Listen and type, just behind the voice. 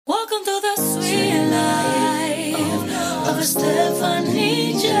with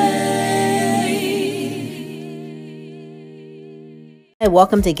Stephanie J. Hi,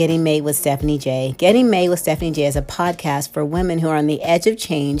 welcome to Getting Made with Stephanie J. Getting Made with Stephanie J is a podcast for women who are on the edge of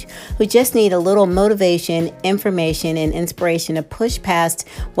change, who just need a little motivation, information, and inspiration to push past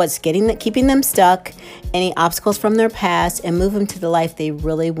what's keeping them stuck, any obstacles from their past, and move them to the life they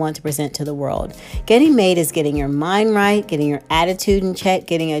really want to present to the world. Getting Made is getting your mind right, getting your attitude in check,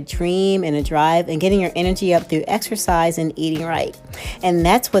 getting a dream and a drive, and getting your energy up through exercise and eating right. And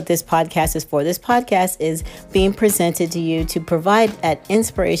that's what this podcast is for. This podcast is being presented to you to provide that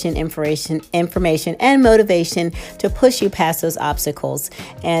inspiration, information, and motivation to push you past those obstacles.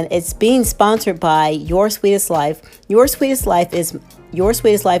 And it's being sponsored by Your Sweetest Life. Your Sweetest Life is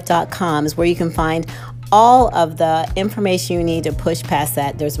yoursweetestlife.com is where you can find all of the information you need to push past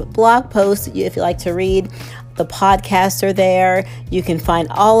that. There's a blog post if you like to read. The podcasts are there. You can find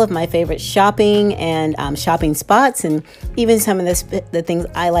all of my favorite shopping and shopping spots, and even some of the things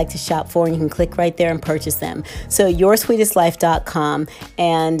I like to shop for, and you can click right there and purchase them. So yoursweetestlife.com,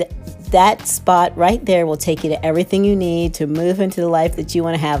 and that spot right there will take you to everything you need to move into the life that you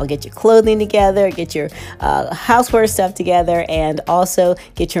want to have. It'll get your clothing together, get your houseware stuff together, and also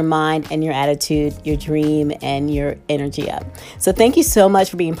get your mind and your attitude, your dream, and your energy up. So thank you so much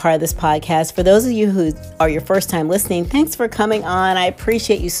for being part of this podcast. For those of you who are your first time listening, thanks for coming on. I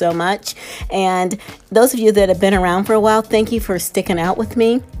appreciate you so much. And those of you that have been around for a while, thank you for sticking out with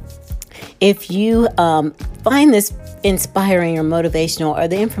me. If you find this inspiring or motivational, or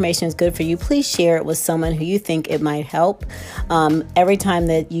the information is good for you, please share it with someone who you think it might help every time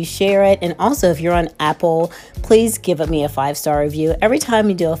that you share it. And also, if you're on Apple, please give me a 5-star review. Every time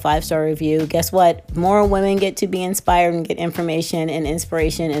you do a 5-star review, guess what? More women get to be inspired and get information and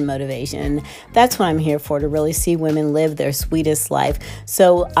inspiration and motivation. That's what I'm here for, to really see women live their sweetest life.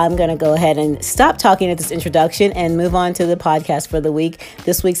 So I'm going to go ahead and stop talking at this introduction and move on to the podcast for the week.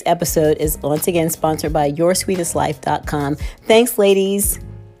 This week's episode is once again sponsored by yoursweetestlife.com. Thanks, ladies,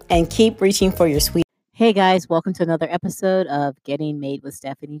 and keep reaching for your sweet. Hey guys, welcome to another episode of Getting Made with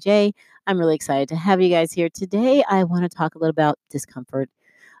Stephanie J. I'm really excited to have you guys here today. I want to talk a little about discomfort.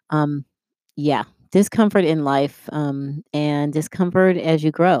 Discomfort in life, and discomfort as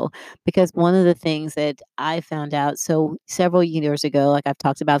you grow. Because one of the things that I found out, so several years ago, like I've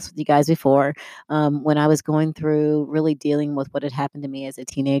talked about with you guys before, when I was going through really dealing with what had happened to me as a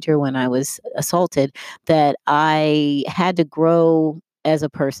teenager when I was assaulted, that I had to grow as a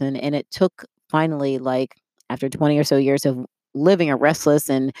person. And it took finally, like after 20 or so years of living a restless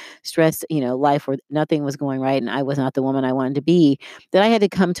and stressed, life where nothing was going right and I was not the woman I wanted to be, that I had to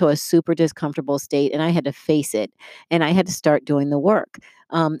come to a super discomfortable state, and I had to face it, and I had to start doing the work.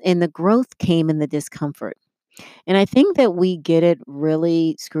 And the growth came in the discomfort. And I think that we get it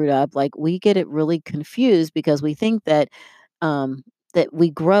really screwed up. Like, we get it really confused because we think that that we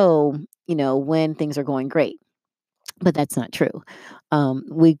grow, when things are going great. But that's not true.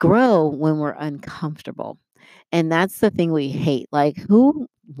 We grow when we're uncomfortable. And that's the thing we hate. Like, who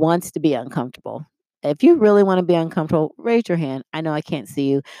wants to be uncomfortable? If you really want to be uncomfortable, raise your hand. I know I can't see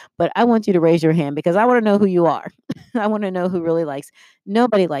you, but I want you to raise your hand because I want to know who you are. I want to know who really likes.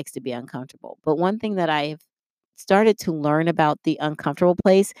 Nobody likes to be uncomfortable. But one thing that I've started to learn about the uncomfortable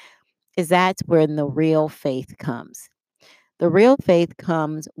place is that's where the real faith comes. The real faith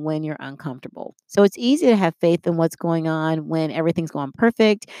comes when you're uncomfortable. So it's easy to have faith in what's going on when everything's going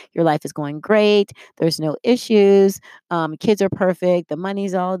perfect. Your life is going great. There's no issues. Kids are perfect. The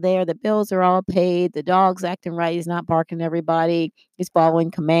money's all there. The bills are all paid. The dog's acting right. He's not barking at everybody. He's following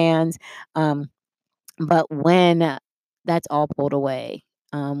commands. But when that's all pulled away,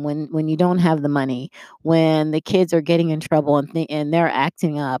 when you don't have the money, when the kids are getting in trouble and they're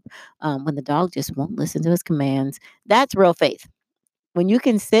acting up, when the dog just won't listen to his commands, that's real faith. When you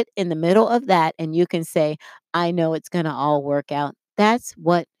can sit in the middle of that and you can say, I know it's going to all work out. That's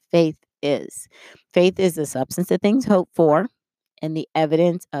what faith is. Faith is the substance of things hoped for and the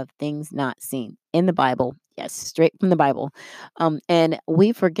evidence of things not seen in the Bible. Yes, straight from the Bible. And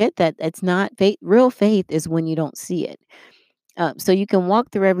we forget that it's not faith. Real faith is when you don't see it. So you can walk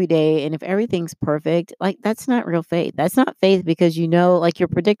through every day, and if everything's perfect, like, that's not real faith. That's not faith because like, you're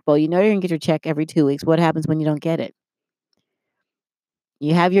predictable. You're going to get your check every 2 weeks. What happens when you don't get it?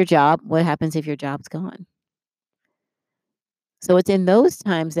 You have your job. What happens if your job's gone? So it's in those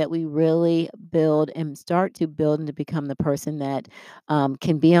times that we really build and start to build and to become the person that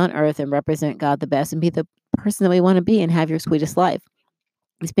can be on earth and represent God the best and be the person that we want to be and have your sweetest life.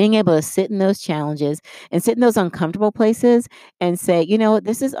 It's being able to sit in those challenges and sit in those uncomfortable places and say,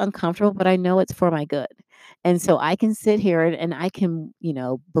 this is uncomfortable, but I know it's for my good. And so I can sit here and I can,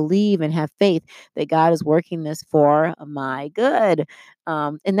 believe and have faith that God is working this for my good.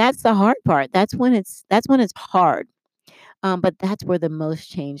 And that's the hard part. That's when it's hard. But that's where the most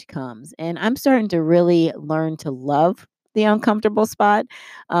change comes. And I'm starting to really learn to love the uncomfortable spot.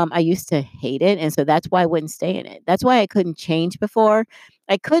 I used to hate it. And so that's why I wouldn't stay in it. That's why I couldn't change before.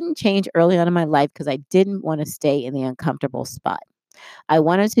 I couldn't change early on in my life because I didn't want to stay in the uncomfortable spot. I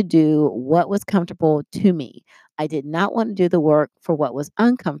wanted to do what was comfortable to me. I did not want to do the work for what was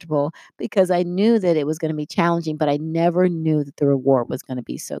uncomfortable because I knew that it was going to be challenging, but I never knew that the reward was going to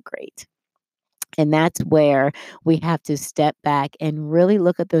be so great. And that's where we have to step back and really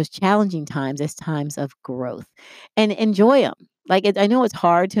look at those challenging times as times of growth and enjoy them. I know it's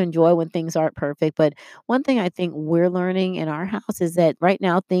hard to enjoy when things aren't perfect, but one thing I think we're learning in our house is that right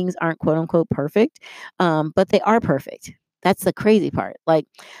now things aren't quote unquote perfect, but they are perfect. That's the crazy part.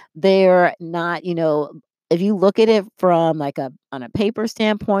 They're not, if you look at it from like a on a paper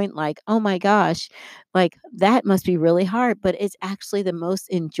standpoint, like, oh my gosh, like that must be really hard, but it's actually the most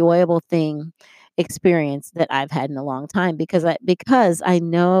enjoyable thing experience that I've had in a long time because I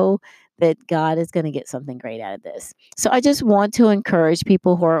know that God is going to get something great out of this. So I just want to encourage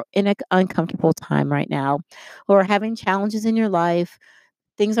people who are in an uncomfortable time right now, who are having challenges in your life,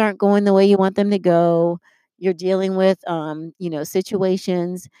 things aren't going the way you want them to go. You're dealing with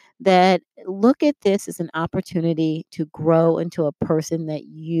situations that look at this as an opportunity to grow into a person that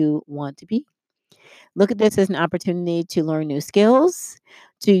you want to be. Look at this as an opportunity to learn new skills,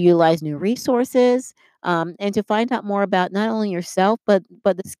 to utilize new resources, and to find out more about not only yourself but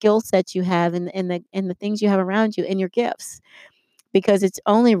the skill sets you have and the things you have around you and your gifts. Because it's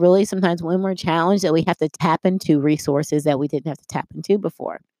only really sometimes when we're challenged that we have to tap into resources that we didn't have to tap into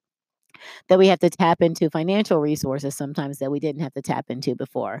before, that we have to tap into financial resources sometimes that we didn't have to tap into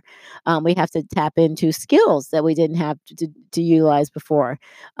before. We have to tap into skills that we didn't have to utilize before.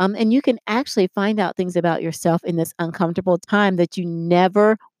 And you can actually find out things about yourself in this uncomfortable time that you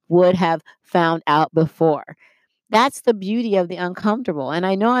never would have found out before. That's the beauty of the uncomfortable. And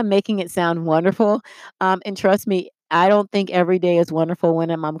I know I'm making it sound wonderful. And trust me, I don't think every day is wonderful when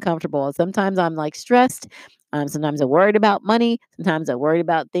I'm uncomfortable. Sometimes I'm like stressed. Sometimes I'm worried about money. Sometimes I'm worried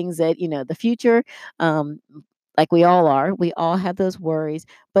about things that, the future. Um, like we all are. We all have those worries.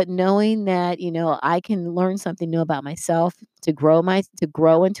 But knowing that, I can learn something new about myself to grow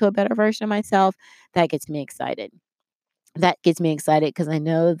into a better version of myself, that gets me excited. Because I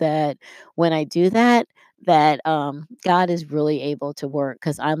know that when I do that, God is really able to work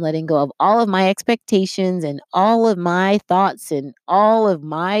because I'm letting go of all of my expectations and all of my thoughts and all of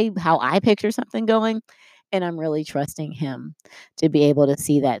my how I picture something going, and I'm really trusting Him to be able to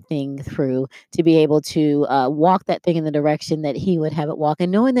see that thing through, to be able to, walk that thing in the direction that He would have it walk,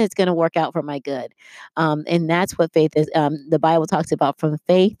 and knowing that it's gonna work out for my good. And that's what faith is. The Bible talks about from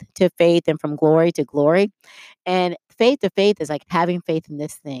faith to faith and from glory to glory. And faith to faith is like having faith in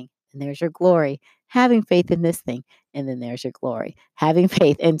this thing, and there's your glory. Having faith in this thing, and then there's your glory. Having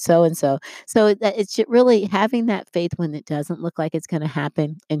faith, and so and so. So that it's really having that faith when it doesn't look like it's going to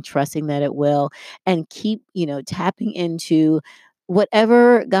happen, and trusting that it will, and keep tapping into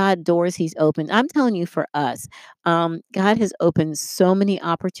whatever God doors He's opened. I'm telling you, for us, God has opened so many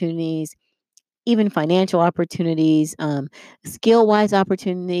opportunities, even financial opportunities, skill wise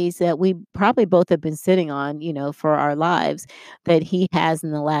opportunities that we probably both have been sitting on, for our lives, that He has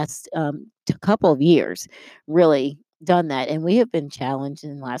in the last couple of years really done that. And we have been challenged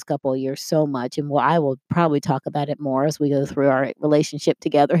in the last couple of years so much. And I will probably talk about it more as we go through our relationship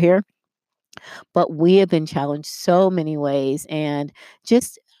together here, but we have been challenged so many ways, and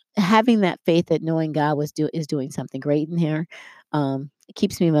just having that faith that knowing God is doing something great in here, it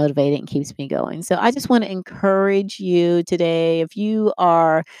keeps me motivated and keeps me going. So I just want to encourage you today, if you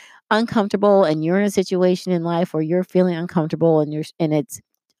are uncomfortable and you're in a situation in life where you're feeling uncomfortable and it's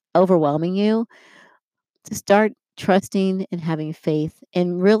overwhelming you, to start trusting and having faith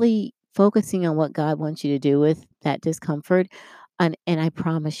and really focusing on what God wants you to do with that discomfort. And I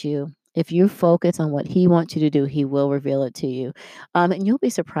promise you, if you focus on what He wants you to do, He will reveal it to you. And you'll be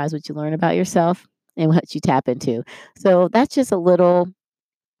surprised what you learn about yourself and what you tap into. So that's just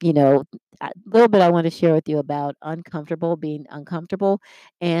you know, a little bit I want to share with you about being uncomfortable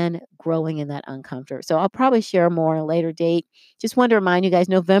and growing in that uncomfort. So I'll probably share more at a later date. Just want to remind you guys,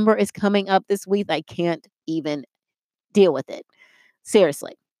 November is coming up this week. I can't even deal with it.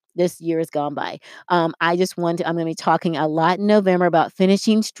 Seriously, this year has gone by. I'm going to be talking a lot in November about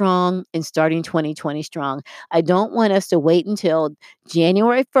finishing strong and starting 2020 strong. I don't want us to wait until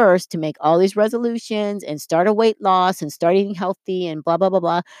January 1st to make all these resolutions and start a weight loss and start eating healthy and blah, blah, blah,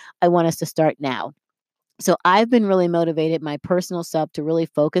 blah. I want us to start now. So I've been really motivated my personal self to really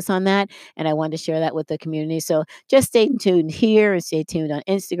focus on that, and I wanted to share that with the community. So just stay tuned here and stay tuned on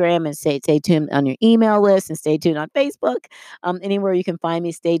Instagram and stay tuned on your email list and stay tuned on Facebook. Anywhere you can find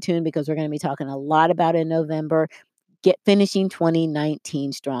me, stay tuned because we're going to be talking a lot about it in November. Get finishing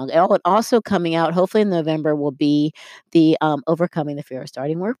 2019 strong. Oh, and also coming out, hopefully in November, will be the Overcoming the Fear of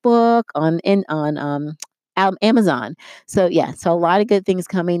Starting workbook on Amazon. So yeah, so a lot of good things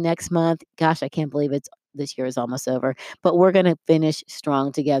coming next month. Gosh, I can't believe it's this year is almost over, but we're gonna finish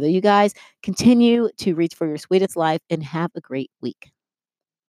strong together. You guys continue to reach for your sweetest life and have a great week.